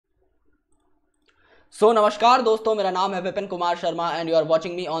नमस्कार दोस्तों, मेरा नाम है Vipin Kumar Sharma and you are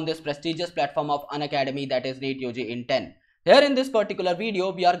watching me on this prestigious platform of Unacademy, that is NEET UG in 10. Here in this particular video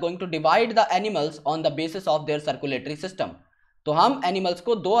we are going to divide the animals on the basis of their circulatory system. तो हम animals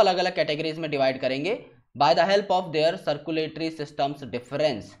को दो अलग अलग categories में divide करेंगे by the help of their circulatory systems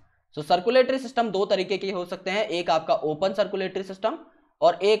difference. So circulatory system दो तरीके के हो सकते हैं, एक आपका ओपन सर्कुलेटरी सिस्टम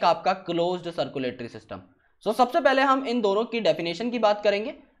और एक आपका क्लोज्ड सर्कुलेटरी सिस्टम. सो सबसे पहले हम इन दोनों की डेफिनेशन की बात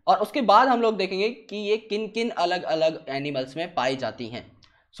करेंगे और उसके बाद हम लोग देखेंगे कि ये किन किन अलग अलग एनिमल्स में पाई जाती हैं.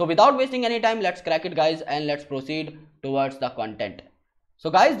 So without wasting any time let's crack it guys and let's proceed towards the content.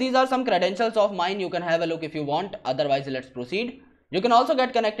 So guys, these are some credentials of mine. You can have a look if you want. Otherwise, let's proceed. You can also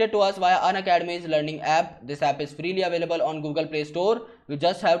get connected to us via Unacademy's learning app. This app is freely available on Google Play Store. You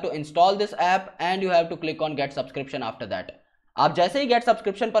just have to install this app and you have to click on get subscription after that. आप जैसे ही get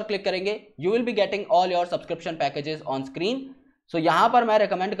subscription पर click करेंगे, you will be getting all your subscription packages on screen. So यहाँ पर मैं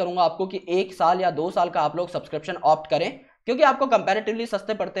recommend करूंगा आपको कि 1 साल या 2 साल का आप लोग सब्सक्रिप्शन ऑप्ट करें, क्योंकि आपको कंपैरेटिवली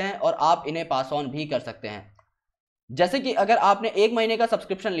सस्ते पड़ते हैं और आप इन्हें पास ऑन भी कर सकते हैं. जैसे कि अगर आपने 1 महीने का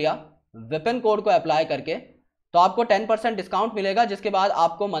सब्सक्रिप्शन लिया विपिन कोड को अप्लाई करके, तो आपको 10% डिस्काउंट मिलेगा, जिसके बाद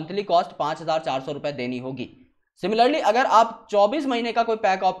आपको मंथली कॉस्ट 5,400 रुपए देनी होगी. सिमिलरली अगर आप 24 महीने का कोई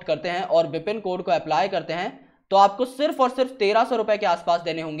पैक ऑप्ट करते हैं और विपिन कोड को अप्लाई करते हैं, तो आपको सिर्फ और सिर्फ 1300 रुपए के आसपास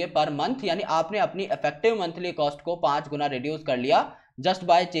देने होंगे पर मंथ. यानी आपने अपनी इफेक्टिव मंथली कॉस्ट को 5 गुना रिड्यूस कर लिया just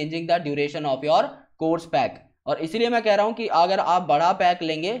by changing the duration of your course pack. और इसीलिए मैं कह रहा हूं कि अगर आप बड़ा पैक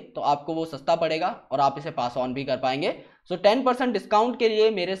लेंगे तो आपको वो सस्ता पड़ेगा और आप इसे पास ऑन भी कर पाएंगे. सो 10% डिस्काउंट के लिए,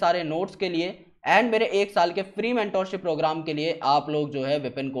 मेरे सारे नोट्स के लिए एंड मेरे 1 साल के फ्री मेंटोरशिप प्रोग्राम के लिए आप लोग जो है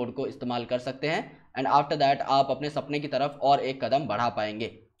विपिन कोड को इस्तेमाल कर सकते हैं एंड आफ्टर दैट आप अपने सपने की तरफ और एक कदम बढ़ा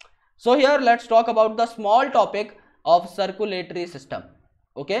पाएंगे. So here let's talk about the small topic of circulatory system.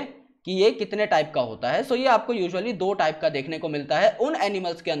 Okay, कि ये कितने टाइप का होता है. सो ये आपको यूजुअली 2 टाइप का देखने को मिलता है उन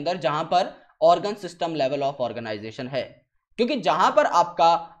एनिमल्स के अंदर जहां पर organ system level of organisation है, क्योंकि जहां पर आपका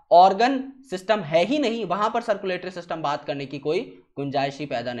ऑर्गन सिस्टम है ही नहीं वहां पर सर्कुलेटरी सिस्टम बात करने की कोई गुंजाइश ही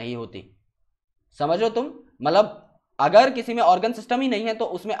पैदा नहीं होती. समझो तुम, मतलब अगर किसी में ऑर्गन सिस्टम ही नहीं है तो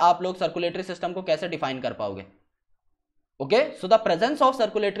उसमें आप लोग सर्कुलेटरी सिस्टम को कैसे डिफाइन कर पाओगे. Okay, so the presence of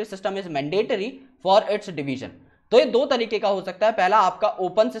circulatory system is mandatory for its division. तो ये 2 तरीके का हो सकता है. पहला आपका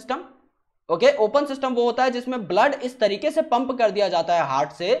open system. Okay, open system वो होता है जिसमें ब्लड इस तरीके से पंप कर दिया जाता है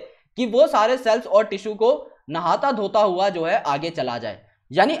हार्ट से कि वो सारे सेल्स और टिश्यू को नहाता धोता हुआ जो है आगे चला जाए.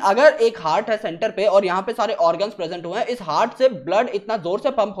 यानी अगर एक हार्ट है सेंटर पे और यहां पे सारे ऑर्गन्स प्रेजेंट हुए हैं, इस हार्ट से ब्लड इतना जोर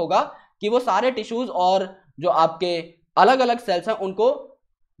से पंप होगा कि वो सारे टिश्यूज और जो आपके अलग अलग सेल्स हैं उनको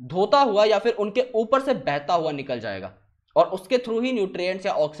धोता हुआ या फिर उनके ऊपर से बहता हुआ निकल जाएगा और उसके थ्रू ही न्यूट्रिएंट्स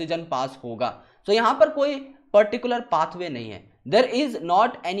या ऑक्सीजन पास होगा. तो यहां पर कोई पर्टिकुलर पाथवे नहीं है. There is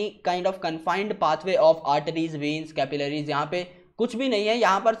not any kind of confined pathway of arteries, veins, capillaries. यहां पे कुछ भी नहीं है.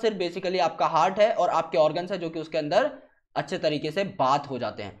 यहां पर सिर्फ बेसिकली आपका हार्ट है और आपके ऑर्गन्स है जो कि उसके अंदर अच्छे तरीके से बात हो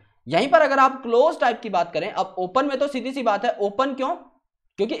जाते हैं. यहीं पर अगर आप क्लोज टाइप की बात करें, अब ओपन में तो सीधी सी बात है. ओपन क्यों?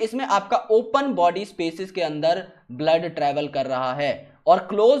 क्योंकि इसमें आपका ओपन बॉडी स्पेसिस के अंदर ब्लड ट्रेवल कर रहा है. और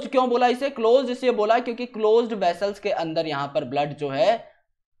क्लोज्ड क्यों बोला इसे? क्लोज्ड इसलिए बोला क्योंकि क्लोज्ड वेसल्स के अंदर यहां पर ब्लड जो है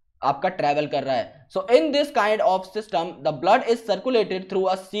आपका ट्रेवल कर रहा है. सो in this kind of system the blood is circulated through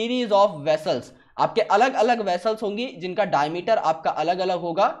a series of vessels. आपके अलग अलग वेसल्स होंगी जिनका डायमीटर आपका अलग अलग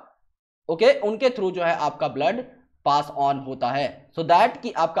होगा. ओके, उनके थ्रू जो है आपका ब्लड पास ऑन होता है. सो दैट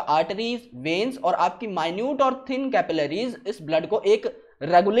कि आपका आर्टरीज, वेन्स और आपकी माइन्यूट और थिन कैपिलरीज इस ब्लड को एक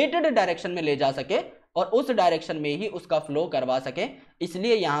रेगुलेटेड डायरेक्शन में ले जा सके और उस डायरेक्शन में ही उसका फ्लो करवा सके.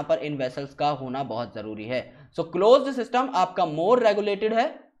 इसलिए यहां पर इन वेसल्स का होना बहुत जरूरी है. सो क्लोज्ड सिस्टम आपका मोर रेगुलेटेड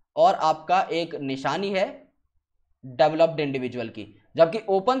है और आपका एक निशानी है डेवलप्ड इंडिविजुअल की, जबकि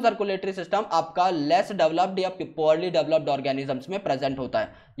ओपन सर्कुलेटरी सिस्टम आपका लेस डेवलप्ड या पुअरली डेवलप्ड ऑर्गेनिजम्स में प्रेजेंट होता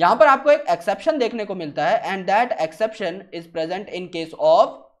है. यहां पर आपको एक एक्सेप्शन देखने को मिलता है and that exception is present in case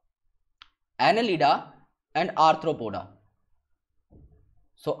of Annelida and arthropoda.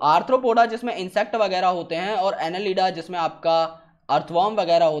 So arthropoda जिसमें इंसेक्ट वगैरह होते हैं और एनेलिडा जिसमें आपका अर्थवर्म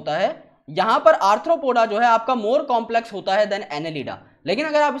वगैरह होता है. यहां पर आर्थ्रोपोडा जो है आपका मोर कॉम्प्लेक्स होता है देन एनेलिडा. लेकिन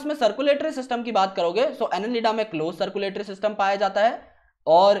अगर आप इसमें सर्कुलेटरी सिस्टम की बात करोगे सो एनेलिडा में क्लोज सर्कुलेटरी सिस्टम पाया जाता है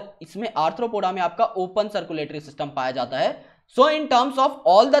और इसमें आर्थ्रोपोडा में आपका ओपन सर्कुलेटरी सिस्टम पाया जाता है. सो in terms of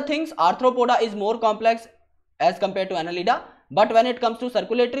all the things arthropoda is more complex as compare to Annelida, but when it comes to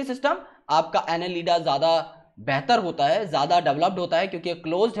circulatory system आपका एनेलिडा ज्यादा बेहतर होता है, ज्यादा डेवलप्ड होता है क्योंकि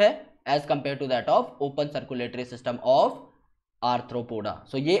क्लोज्ड है as compare to that of open circulatory system of arthropoda.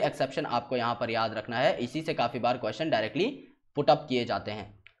 सो ये एक्सेप्शन आपको यहां पर याद रखना है. इसी से काफी बार क्वेश्चन डायरेक्टली पुट अप किए जाते हैं.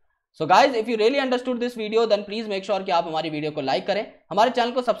 So guys, if you really understood this video then please make sure कि आप हमारी वीडियो को लाइक करें, हमारे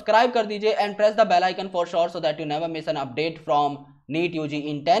चैनल को सब्सक्राइब कर दीजिए and press the bell icon for sure so that you never miss an update from NEET UG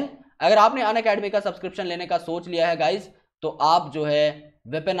in 10. अगर आपने अनअकैडमी का सब्सक्रिप्शन लेने का सोच लिया है गाइज, तो आप जो है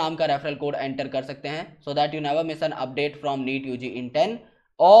विपिन नाम का रेफरल कोड एंटर कर सकते हैं, so that you never miss an update from NEET UG इन 10।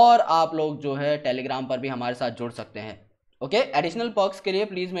 और आप लोग जो है टेलीग्राम पर भी हमारे साथ जुड़ सकते हैं। ओके, एडिशनल पर्क्स के लिए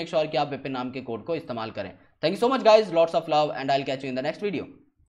प्लीज मेक श्योर कि आप विपिन नाम के कोड को इस्तेमाल करें। Thank you so much guys, lots of love and I will catch you in the next video.